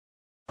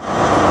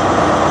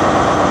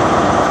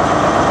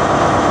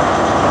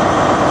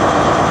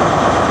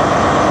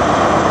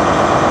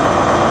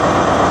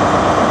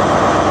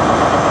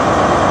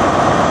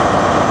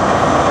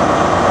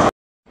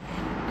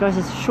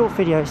Guys, it's a short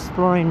video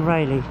exploring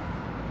Rayleigh.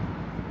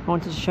 I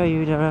wanted to show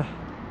you the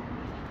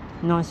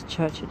nice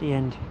church at the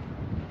end.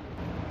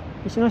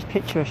 It's a nice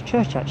picturesque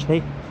church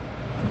actually,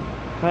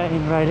 right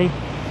in Rayleigh.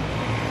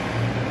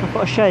 I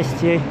thought I'd show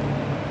this to you.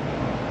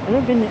 I've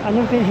never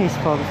been here so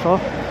far before.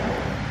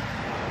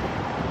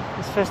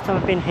 It's the first time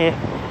I've been here.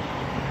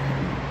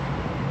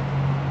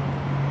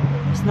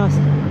 It's nice.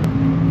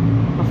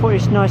 I thought it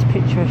was a nice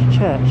picturesque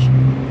church,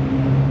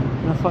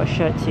 and I thought I'd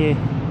show it to you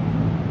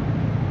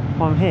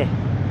while I'm here.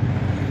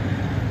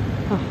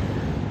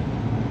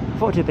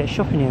 I thought I'd do a bit of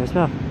shopping here as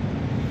well.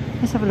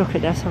 Let's have a look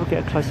at this, have a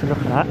get a closer look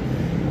at that.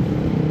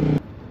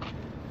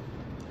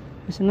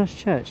 It's a nice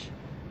church.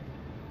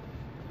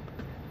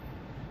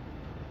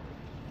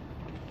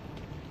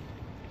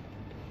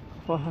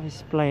 I thought I'd have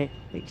a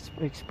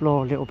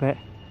explore a little bit,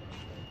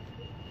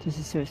 just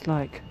to see what it's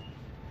like.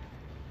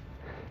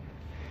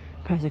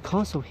 There's a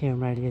castle here in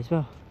Rayleigh as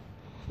well.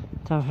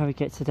 Don't know how we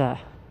get to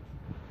that,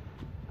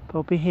 but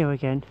I'll be here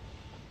again.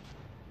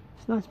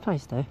 It's a nice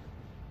place though.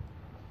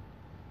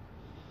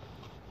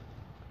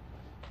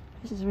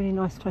 This is a really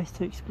nice place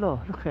to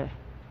explore. Look at it.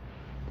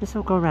 Let's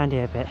all go around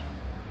here a bit.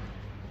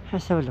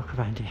 Let's have a look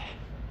around here.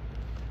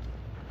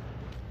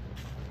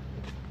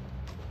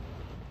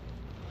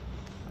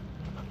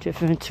 I'll do it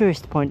from a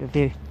tourist point of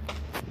view,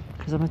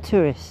 because I'm a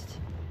tourist.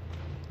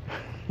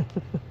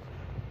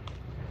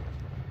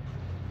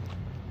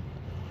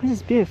 This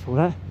is beautiful,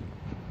 that.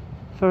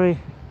 Very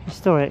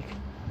historic.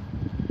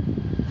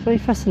 Very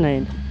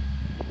fascinating.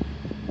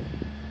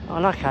 I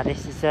like how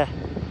this is a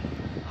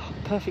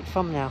perfect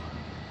thumbnail.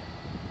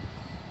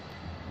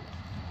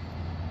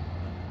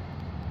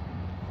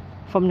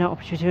 Thumbnail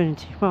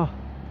opportunity. Well,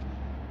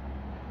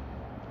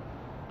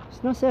 it's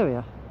a nice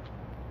area.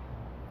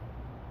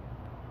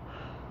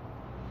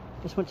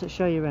 Just wanted to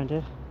show you around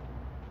here.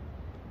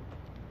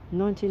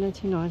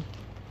 1989.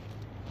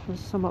 There's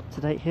some up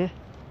to date here.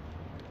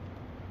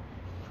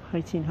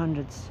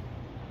 1800s.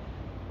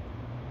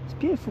 It's a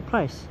beautiful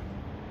place.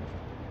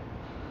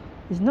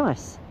 It's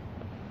nice.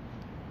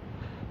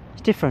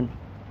 It's different.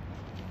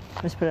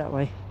 Let's put it that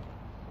way.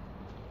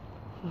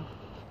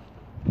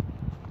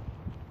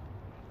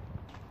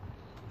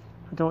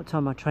 I don't know what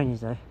time my train is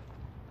though,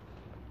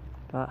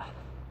 but I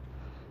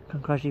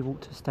can gradually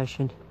walk to the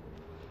station.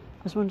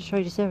 I just wanted to show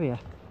you this area.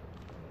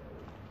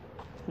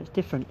 It's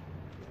different.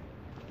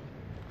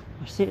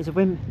 I see it,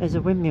 there's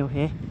a windmill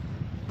here.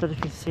 Don't know if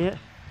you can see it.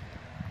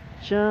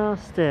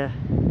 Just there.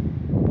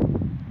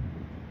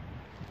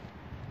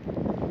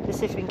 Let's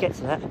see if we can get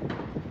to that.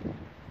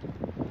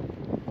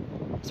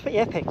 It's pretty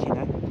epic, you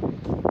know.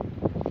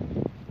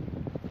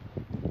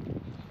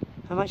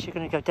 I'm actually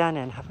going to go down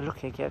there and have a look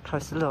here, get a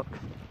closer look.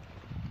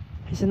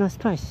 It's a nice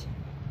place.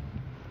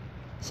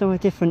 Somewhere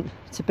different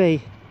to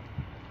be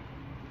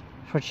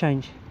for a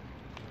change.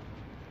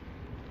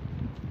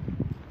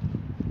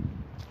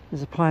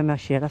 There's a pie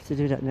mash here, I'll have to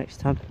do that next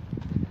time.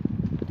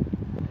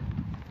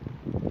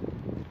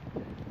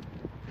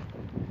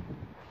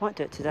 Might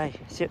do it today,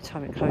 see what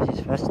time it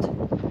closes first.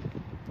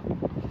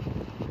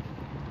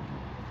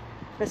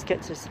 Let's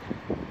get to this.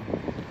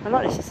 I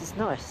like this, this is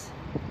nice.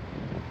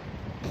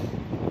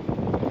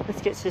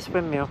 Let's get to this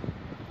windmill.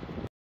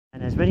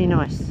 And it's really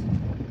nice.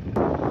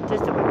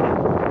 There's the windmill.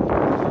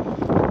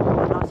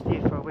 A nice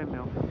view for a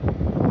windmill.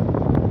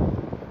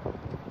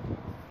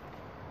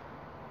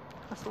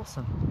 That's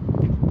awesome.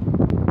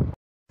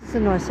 This is a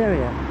nice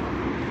area.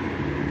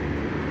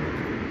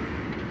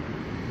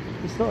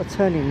 There's a lot of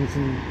turnings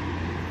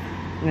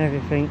and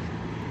everything.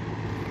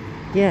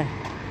 Yeah.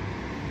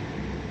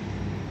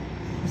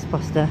 This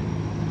bus there.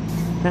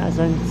 That is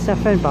a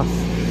South End bus.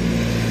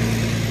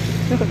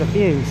 Look at the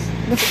views.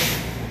 Look at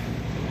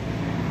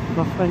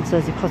the... My friend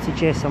says a cottage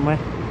here somewhere.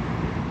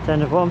 Down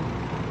the bottom.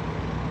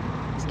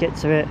 Let's get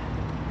to it.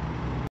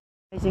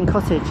 Amazing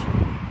cottage.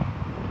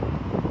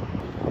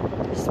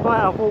 Despite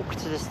I walked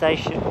to the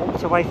station,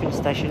 walked away from the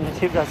station, and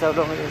people realised how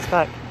long it was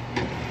back.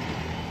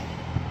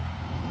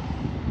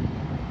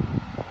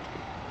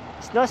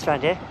 It's nice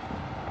around here.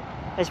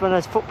 There's one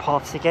of those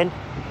footpaths again,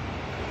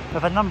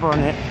 with a number on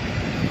it.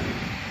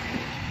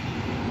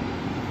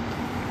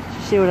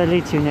 See where they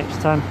lead to next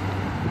time.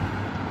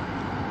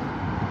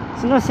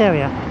 It's a nice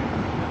area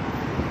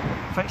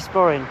for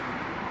exploring.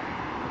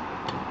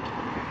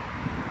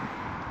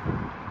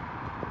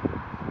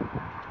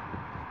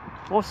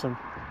 Awesome.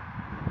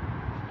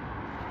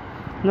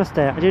 Nice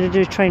day. I did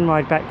do a train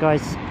ride back,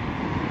 guys.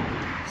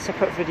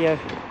 Separate video.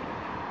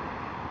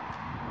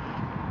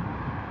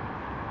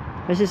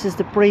 This is just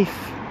a brief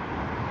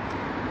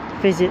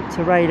visit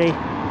to Rayleigh.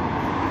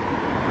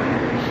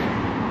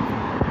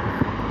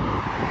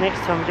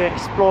 Next time we'll do an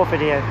explore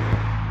video.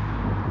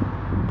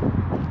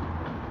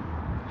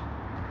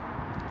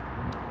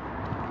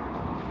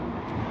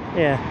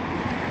 Yeah.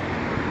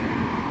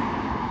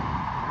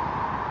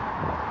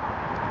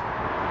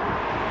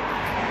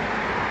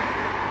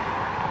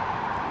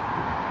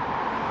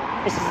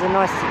 This is a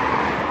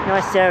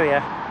nice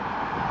area.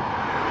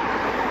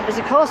 There's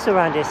a castle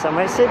around here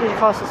somewhere. It said the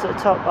castle's at the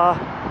top.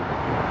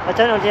 I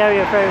don't know the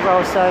area very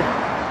well, so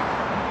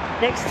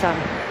Next time.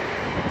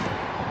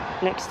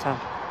 Next time.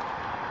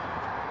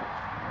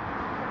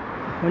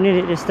 We're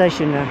nearly at the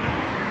station now.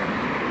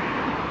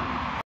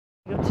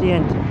 Got to the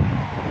end.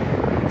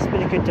 It's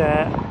been a good day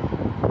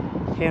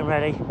out here in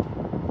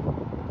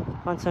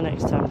Rayleigh. Until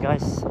next time,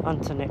 guys.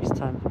 Until next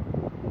time.